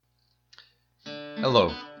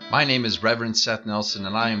Hello, my name is Reverend Seth Nelson,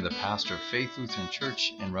 and I am the pastor of Faith Lutheran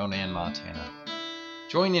Church in Ronan, Montana.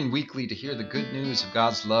 Join in weekly to hear the good news of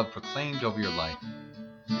God's love proclaimed over your life.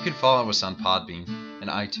 You can follow us on Podbean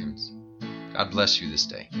and iTunes. God bless you this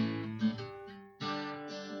day.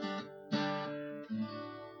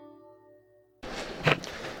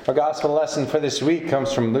 Our gospel lesson for this week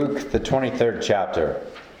comes from Luke, the 23rd chapter.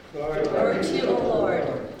 Glory to you, O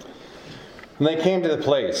Lord. When they came to the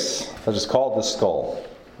place that is called the Skull,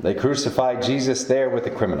 they crucified Jesus there with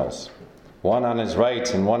the criminals, one on his right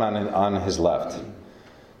and one on his left.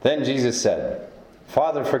 Then Jesus said,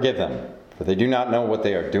 "Father, forgive them, for they do not know what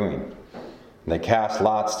they are doing." And they cast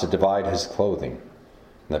lots to divide his clothing.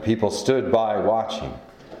 And the people stood by watching.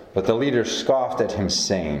 But the leaders scoffed at him,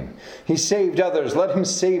 saying, "He saved others, let him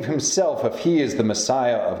save himself if he is the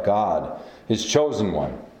Messiah of God, his chosen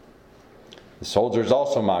one." The soldiers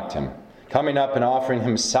also mocked him, coming up and offering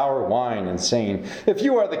him sour wine and saying, "If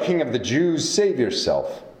you are the king of the Jews, save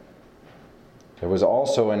yourself." There was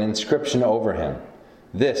also an inscription over him,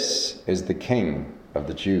 "This is the King of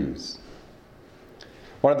the Jews."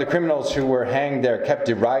 One of the criminals who were hanged there kept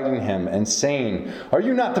deriding him and saying, "Are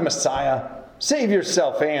you not the Messiah? Save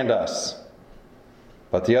yourself and us."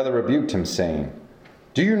 But the other rebuked him, saying,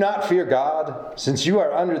 "Do you not fear God, since you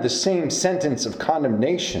are under the same sentence of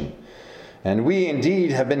condemnation? And we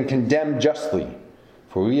indeed have been condemned justly,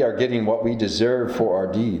 for we are getting what we deserve for our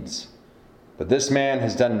deeds. But this man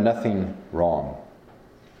has done nothing wrong."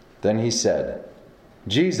 Then he said,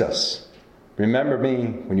 "Jesus, remember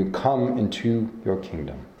me when you come into your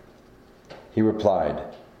kingdom." He replied,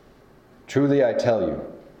 "Truly I tell you,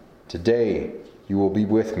 today you will be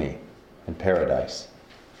with me in paradise."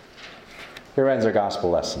 Here ends our gospel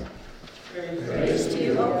lesson. Praise to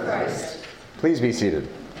you, O Christ. Please be seated.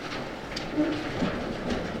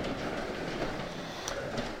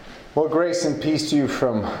 Well, grace and peace to you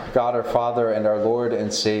from God our Father and our Lord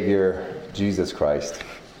and Savior, Jesus Christ.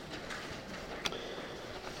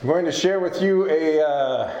 I'm going to share with you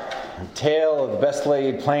a tale of the best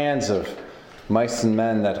laid plans of mice and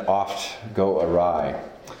men that oft go awry.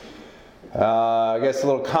 I guess a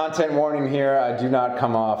little content warning here. I do not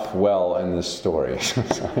come off well in this story.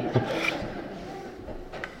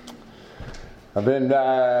 I've been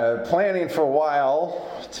planning for a while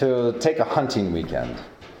to take a hunting weekend.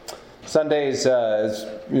 Sundays, as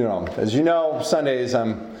you know, Sundays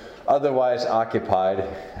I'm otherwise occupied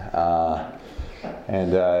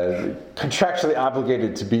and contractually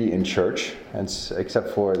obligated to be in church,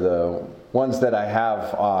 except for the ones that I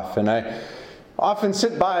have off. And I often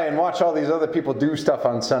sit by and watch all these other people do stuff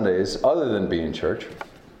on Sundays other than be in church,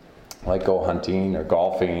 like go hunting or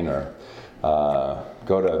golfing or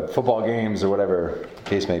go to football games or whatever the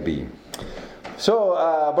case may be. So,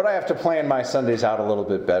 but I have to plan my Sundays out a little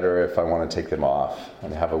bit better if I want to take them off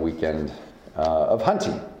and have a weekend of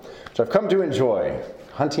hunting, which I've come to enjoy.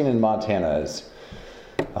 Hunting in Montana is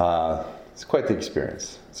it's quite the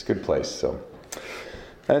experience. It's a good place.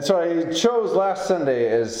 And so I chose last Sunday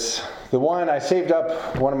as the one I saved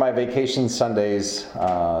up one of my vacation Sundays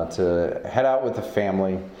to head out with the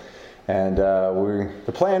family. And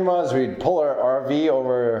the plan was we'd pull our RV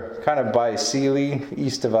over kind of by Sealy,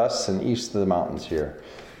 east of us and east of the mountains here.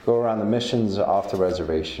 Go around the missions off the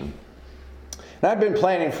reservation. And I've been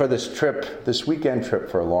planning for this weekend trip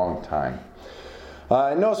for a long time.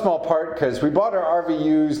 In no small part because we bought our RV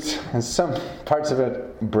used and some parts of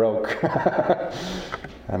it broke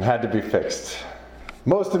and had to be fixed.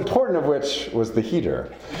 Most important of which was the heater.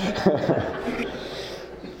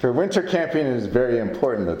 For winter camping, it is very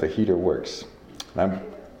important that the heater works. I'm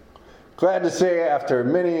glad to say after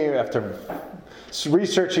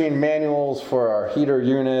researching manuals for our heater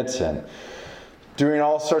units and doing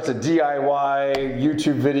all sorts of DIY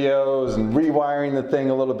YouTube videos and rewiring the thing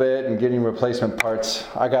a little bit and getting replacement parts,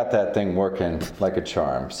 I got that thing working like a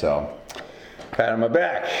charm. So, pat on my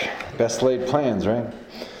back. Best laid plans, right?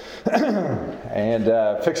 And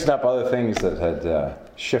fixing up other things that had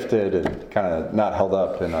shifted and kind of not held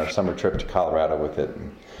up in our summer trip to Colorado with it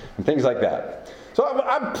and things like that. So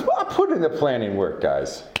I put in the planning work,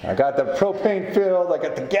 guys. I got the propane filled, I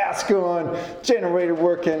got the gas going, generator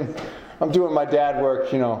working. I'm doing my dad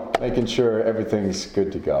work, making sure everything's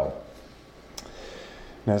good to go.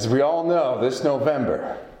 And as we all know, this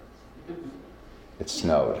November, it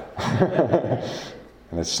snowed.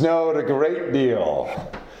 And it snowed a great deal.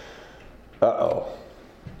 Uh-oh.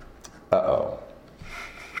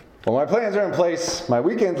 Well, my plans are in place. My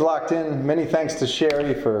weekend's locked in. Many thanks to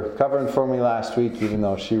Sherry for covering for me last week, even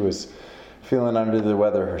though she was feeling under the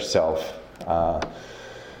weather herself.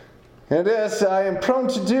 And as I am prone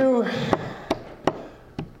to do,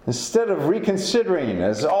 Instead of reconsidering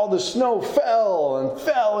as all the snow fell and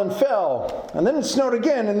fell and fell, and then it snowed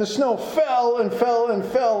again and the snow fell and fell and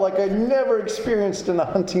fell like I never experienced in the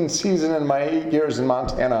hunting season in my 8 years in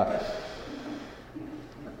Montana.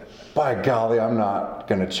 By golly, I'm not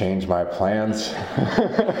going to change my plans.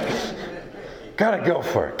 Gotta go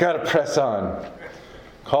for it. Gotta press on.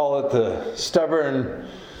 Call it the stubborn,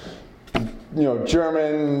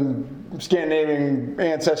 German, Scandinavian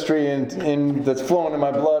ancestry and that's flowing in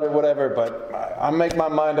my blood or whatever, but I make my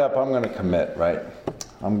mind up. I'm going to commit, right?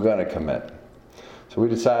 I'm going to commit. So we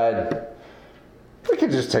decide we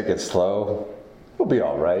could just take it slow. We'll be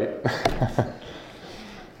all right.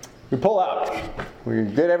 We pull out. We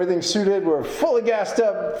get everything suited. We're fully gassed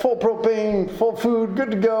up, full propane, full food,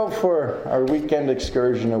 good to go for our weekend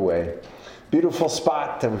excursion away. Beautiful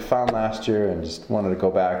spot that we found last year and just wanted to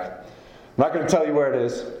go back. I'm not going to tell you where it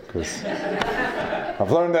is because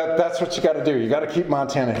I've learned that that's what you got to do. You got to keep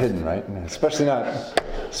Montana hidden, right? And especially not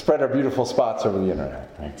spread our beautiful spots over the internet,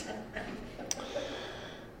 right?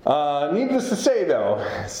 Needless to say, though,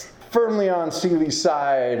 it's firmly on Seeley's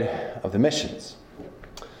side of the missions.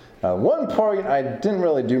 One point, I didn't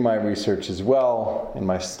really do my research as well in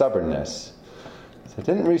my stubbornness. So I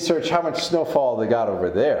didn't research how much snowfall they got over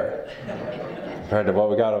there compared to what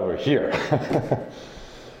we got over here.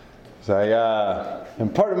 So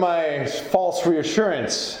and part of my false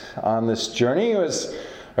reassurance on this journey was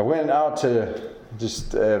I went out to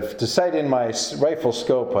just to sight in my rifle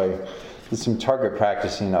scope. I did some target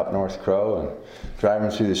practicing up North Crow and driving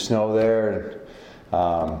through the snow there.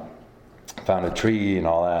 And, found a tree and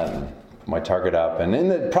all that and put my target up. And in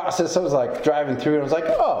the process, I was like driving through and I was like,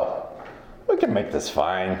 oh, we can make this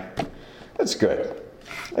fine. That's good.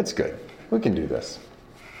 It's good. We can do this.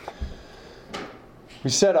 We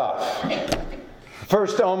set off. The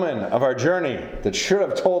first omen of our journey that should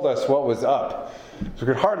have told us what was up. We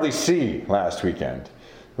could hardly see last weekend.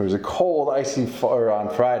 There was a cold, icy on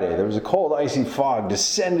Friday. There was a cold, icy fog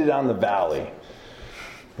descended on the valley.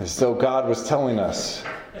 As though God was telling us,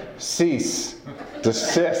 cease,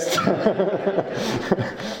 desist.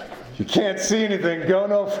 You can't see anything, go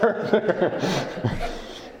no further.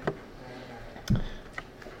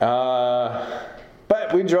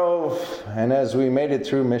 But we drove, and as we made it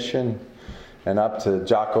through Mission and up to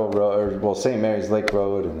Jocko Road, St. Mary's Lake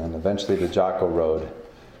Road, and then eventually to Jocko Road,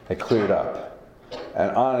 it cleared up.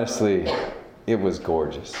 And honestly, it was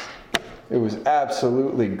gorgeous. It was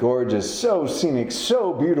absolutely gorgeous, so scenic,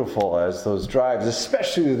 so beautiful as those drives,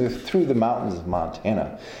 especially through the mountains of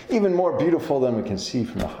Montana. Even more beautiful than we can see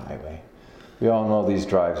from the highway. We all know these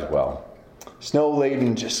drives well.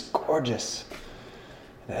 Snow-laden, just gorgeous.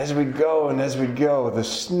 And as we go, the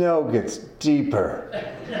snow gets deeper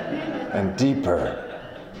and deeper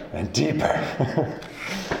and deeper.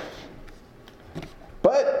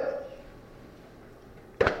 But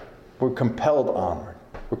we're compelled onward.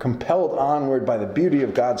 We're compelled onward by the beauty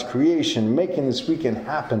of God's creation, making this weekend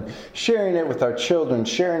happen, sharing it with our children,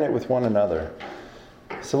 sharing it with one another,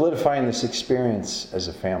 solidifying this experience as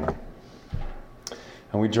a family.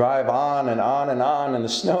 And we drive on and on and on, and the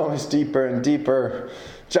snow is deeper and deeper.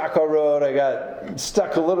 Jocko Road, I got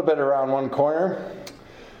stuck a little bit around one corner.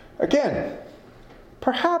 Again,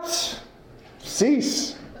 perhaps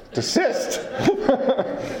cease, desist.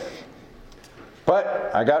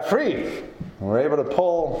 But I got free. We were able to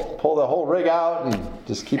pull the whole rig out and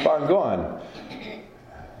just keep on going.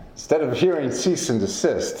 Instead of hearing cease and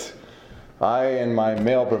desist, I, in my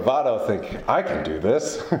male bravado, think, I can do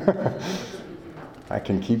this. I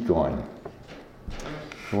can keep going.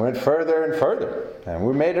 We went further and further, and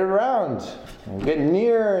we made it around. And we get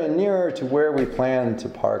nearer and nearer to where we planned to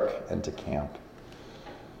park and to camp.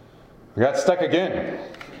 We got stuck again.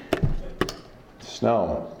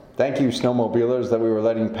 Snow. Thank you, snowmobilers that we were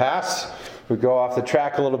letting pass. We go off the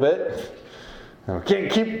track a little bit, and we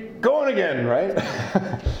can't keep going again, right?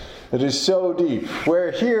 It is so deep.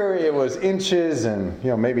 Where here it was inches and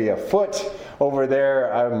maybe a foot, over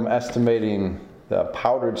there I'm estimating the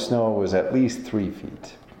powdered snow was at least 3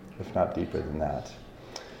 feet, if not deeper than that.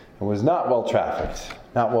 It was not well trafficked,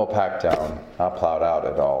 not well packed down, not plowed out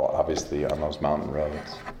at all, obviously, on those mountain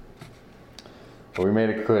roads. But we made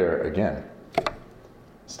it clear again.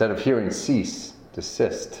 Instead of hearing cease,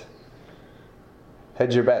 desist.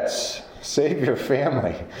 Hedge your bets. Save your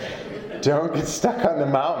family. Don't get stuck on the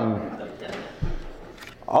mountain.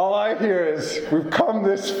 All I hear is, we've come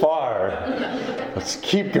this far. Let's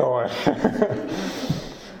keep going.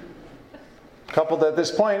 Coupled at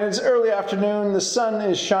this point, it's early afternoon. The sun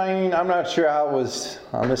is shining. I'm not sure how it was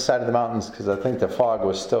on this side of the mountains because I think the fog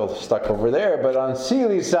was still stuck over there. But on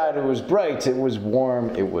Seeley's side, it was bright. It was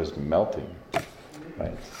warm. It was melting.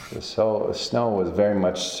 right? The snow was very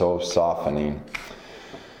much so softening.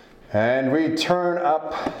 And we turn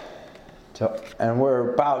up and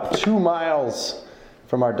we're about 2 miles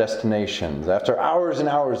from our destinations. After hours and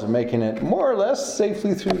hours of making it more or less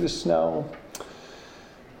safely through the snow,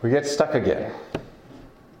 we get stuck again.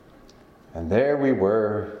 And there we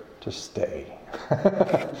were to stay. We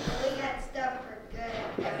got stuck for good.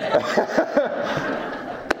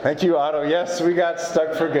 Thank you, Otto. Yes, we got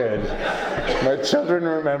stuck for good. My children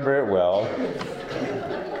remember it well.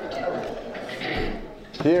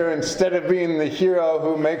 Here, instead of being the hero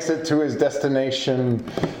who makes it to his destination,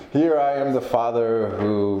 here I am the father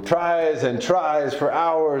who tries and tries for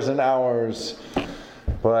hours and hours,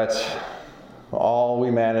 but all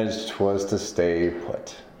we managed was to stay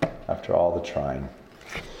put after all the trying.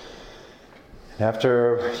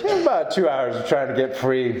 After about 2 hours of trying to get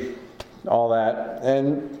free, all that,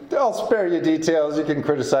 and I'll spare you details. You can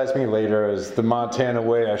criticize me later as the Montana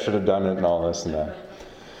way I should have done it and all this and that.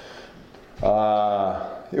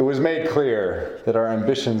 It was made clear that our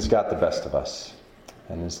ambitions got the best of us.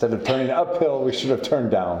 And instead of turning uphill, we should have turned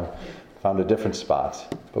down, found a different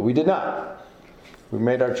spot. But we did not. We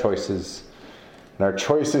made our choices, and our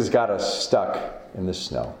choices got us stuck in the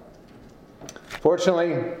snow.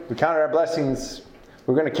 Fortunately, we counted our blessings.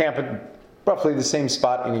 We were going to camp at roughly the same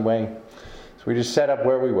spot anyway. So we just set up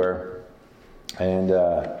where we were and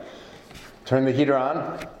turned the heater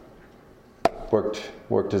on.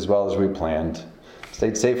 Worked as well as we planned.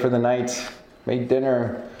 Stayed safe for the night, made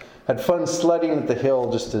dinner, had fun sledding at the hill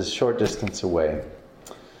just a short distance away.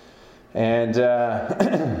 And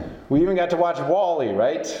we even got to watch WALL-E,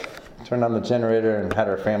 right? Turned on the generator and had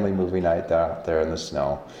our family movie night out there in the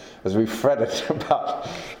snow as we fretted about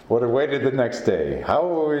what awaited the next day. How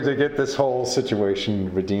were we to get this whole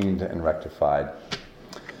situation redeemed and rectified?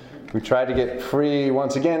 We tried to get free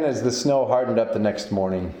once again as the snow hardened up the next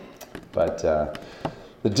morning. But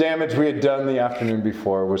the damage we had done the afternoon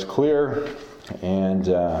before was clear, and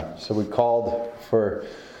so we called for,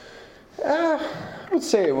 I would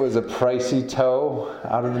say it was a pricey tow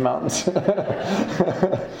out of the mountains.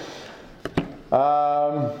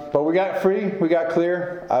 But we got free, we got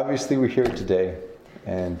clear. Obviously we're here today,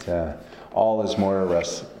 and all is more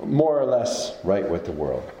or less right with the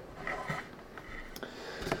world.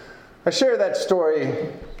 I share that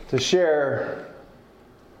story to share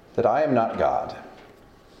that I am not God.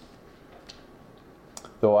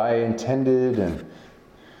 Though I intended and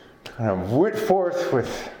kind of went forth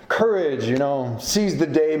with courage, seize the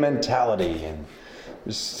day mentality, and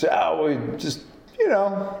we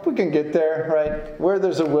can get there, right? Where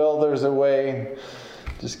there's a will, there's a way.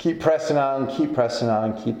 Just keep pressing on, keep pressing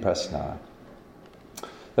on, keep pressing on.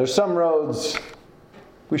 There's some roads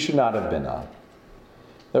we should not have been on.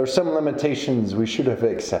 There are some limitations we should have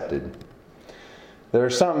accepted. There are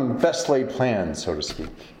some best laid plans, so to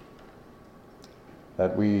speak,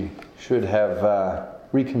 that we should have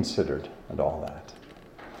reconsidered and all that.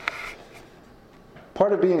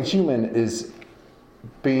 Part of being human is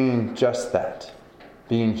being just that,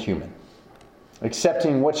 being human.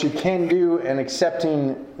 Accepting what you can do and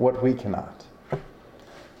accepting what we cannot.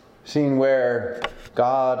 Seeing where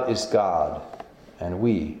God is God and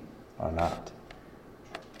we are not.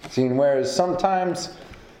 Seeing where sometimes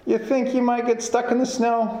you think you might get stuck in the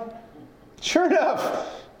snow. Sure enough,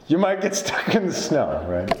 you might get stuck in the snow,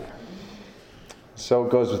 right? So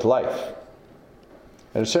it goes with life.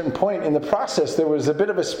 At a certain point in the process, there was a bit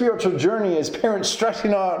of a spiritual journey as parents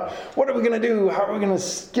stressing out, what are we going to do? How are we going to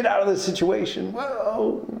get out of this situation?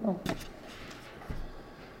 Whoa.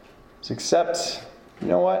 Just accept, you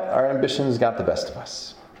know what? Our ambitions got the best of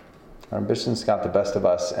us. Our ambitions got the best of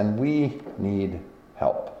us, and we need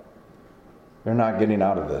help. We're not getting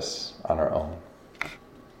out of this on our own.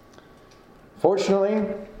 Fortunately,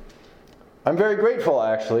 I'm very grateful,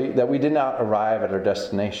 actually, that we did not arrive at our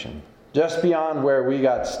destination. Just beyond where we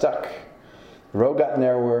got stuck, the road got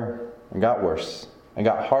narrower and got worse and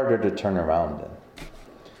got harder to turn around in.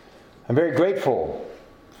 I'm very grateful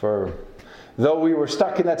for, though we were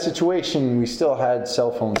stuck in that situation, we still had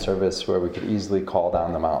cell phone service where we could easily call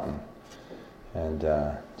down the mountain and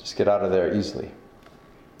just get out of there easily.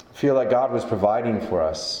 I feel like God was providing for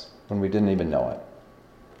us when we didn't even know it.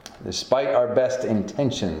 Despite our best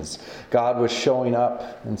intentions, God was showing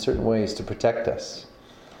up in certain ways to protect us,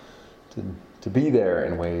 to be there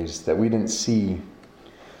in ways that we didn't see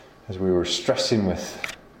as we were stressing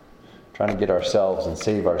with trying to get ourselves and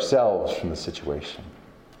save ourselves from the situation.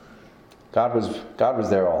 God was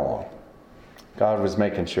there all along. God was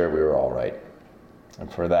making sure we were all right.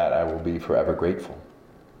 And for that, I will be forever grateful.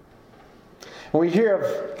 And we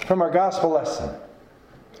hear from our gospel lesson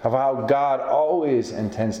of how God always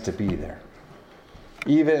intends to be there,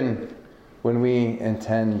 even when we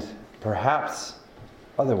intend perhaps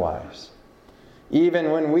otherwise.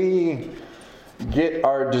 Even when we get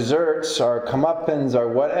our desserts, our comeuppance, or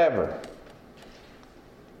whatever.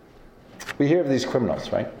 We hear of these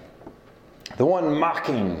criminals, right? The one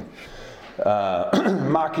mocking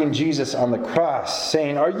Jesus on the cross,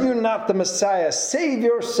 saying, "Are you not the Messiah? Save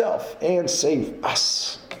yourself and save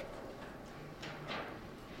us."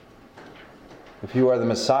 If you are the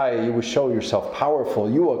Messiah, you will show yourself powerful.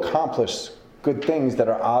 You will accomplish good things that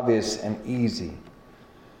are obvious and easy.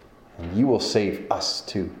 And you will save us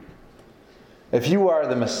too. If you are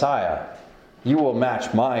the Messiah, you will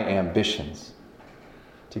match my ambitions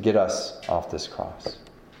to get us off this cross.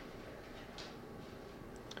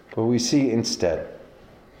 But we see instead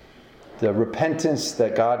the repentance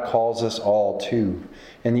that God calls us all to,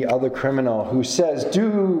 and the other criminal who says,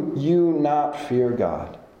 "Do you not fear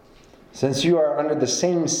God, since you are under the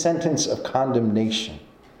same sentence of condemnation?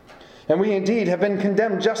 And we indeed have been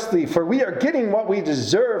condemned justly, for we are getting what we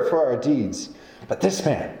deserve for our deeds. But this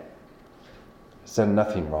man has done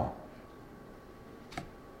nothing wrong."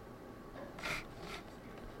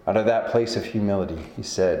 Out of that place of humility, he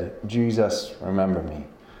said, "Jesus, remember me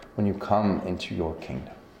when you come into your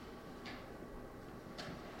kingdom."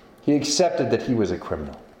 He accepted that he was a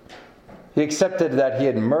criminal. He accepted that he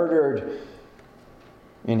had murdered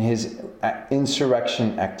in his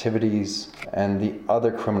insurrection activities, and the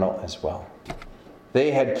other criminal as well.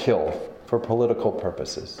 They had killed for political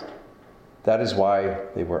purposes. That is why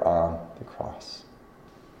they were on the cross.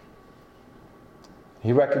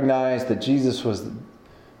 He recognized that Jesus was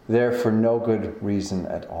there for no good reason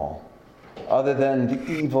at all, other than the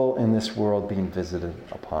evil in this world being visited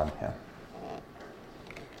upon him.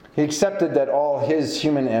 He accepted that all his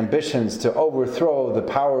human ambitions to overthrow the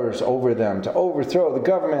powers over them, to overthrow the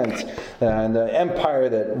government and the empire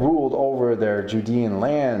that ruled over their Judean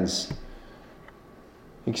lands,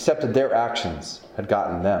 he accepted their actions had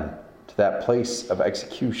gotten them to that place of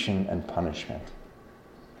execution and punishment.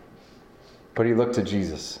 But he looked to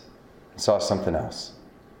Jesus and saw something else,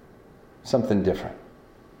 something different.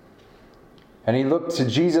 And he looked to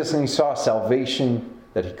Jesus and he saw salvation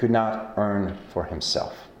that he could not earn for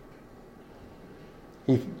himself.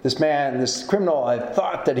 This criminal, I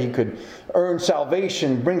thought that he could earn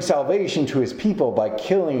salvation, bring salvation to his people by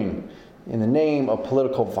killing in the name of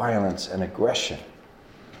political violence and aggression.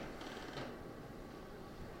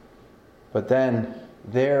 But then,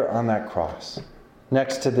 there on that cross,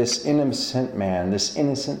 next to this innocent man, this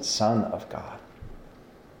innocent Son of God,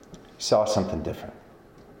 he saw something different.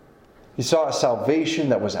 He saw a salvation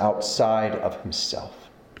that was outside of himself.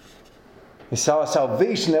 He saw a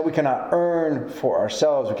salvation that we cannot earn for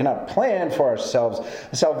ourselves. We cannot plan for ourselves.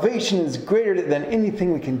 A salvation is greater than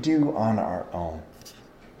anything we can do on our own.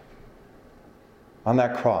 On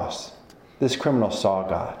that cross, this criminal saw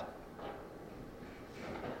God.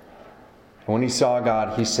 And when he saw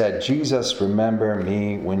God, he said, "Jesus, remember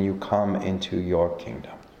me when you come into your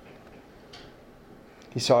kingdom."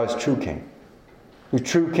 He saw his true king. The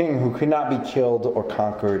true king who could not be killed or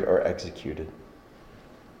conquered or executed.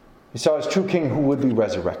 He saw his true king who would be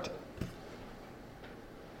resurrected.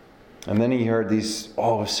 And then he heard these,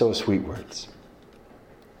 so sweet words.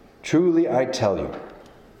 "Truly I tell you,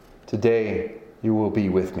 today you will be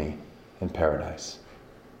with me in paradise."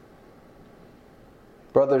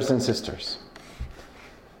 Brothers and sisters,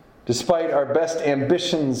 despite our best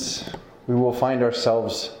ambitions, we will find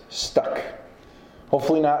ourselves stuck.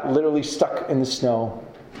 Hopefully not literally stuck in the snow,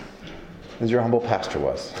 as your humble pastor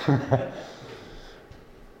was.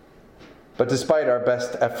 But despite our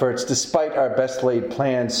best efforts, despite our best laid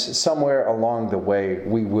plans, somewhere along the way,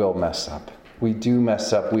 we will mess up. We do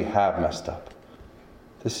mess up. We have messed up.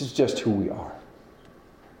 This is just who we are.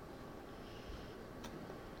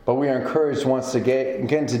 But we are encouraged once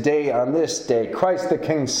again today on this day, Christ the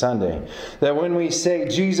King Sunday, that when we say,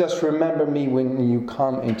 "Jesus, remember me when you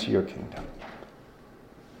come into your kingdom,"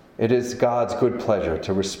 it is God's good pleasure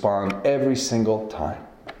to respond every single time.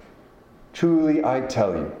 "Truly I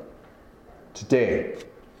tell you, today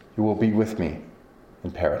you will be with me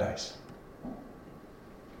in paradise."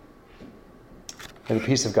 May the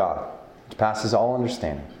peace of God, which passes all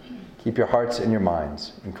understanding, keep your hearts and your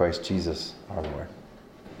minds in Christ Jesus our Lord.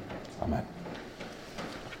 Amen.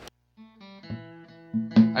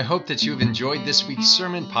 I hope that you have enjoyed this week's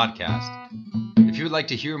sermon podcast. If you would like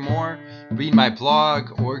to hear more, read my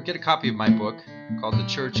blog, or get a copy of my book called The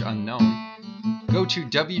Church Unknown, go to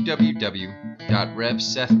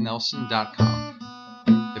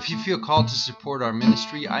www.revsethnelson.com. If you feel called to support our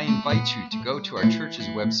ministry, I invite you to go to our church's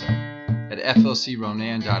website at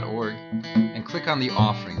flcronan.org and click on the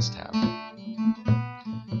Offerings tab.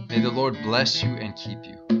 May the Lord bless you and keep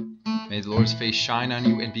you. May the Lord's face shine on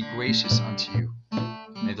you and be gracious unto you.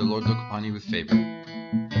 May the Lord look upon you with favor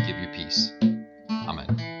and give you peace.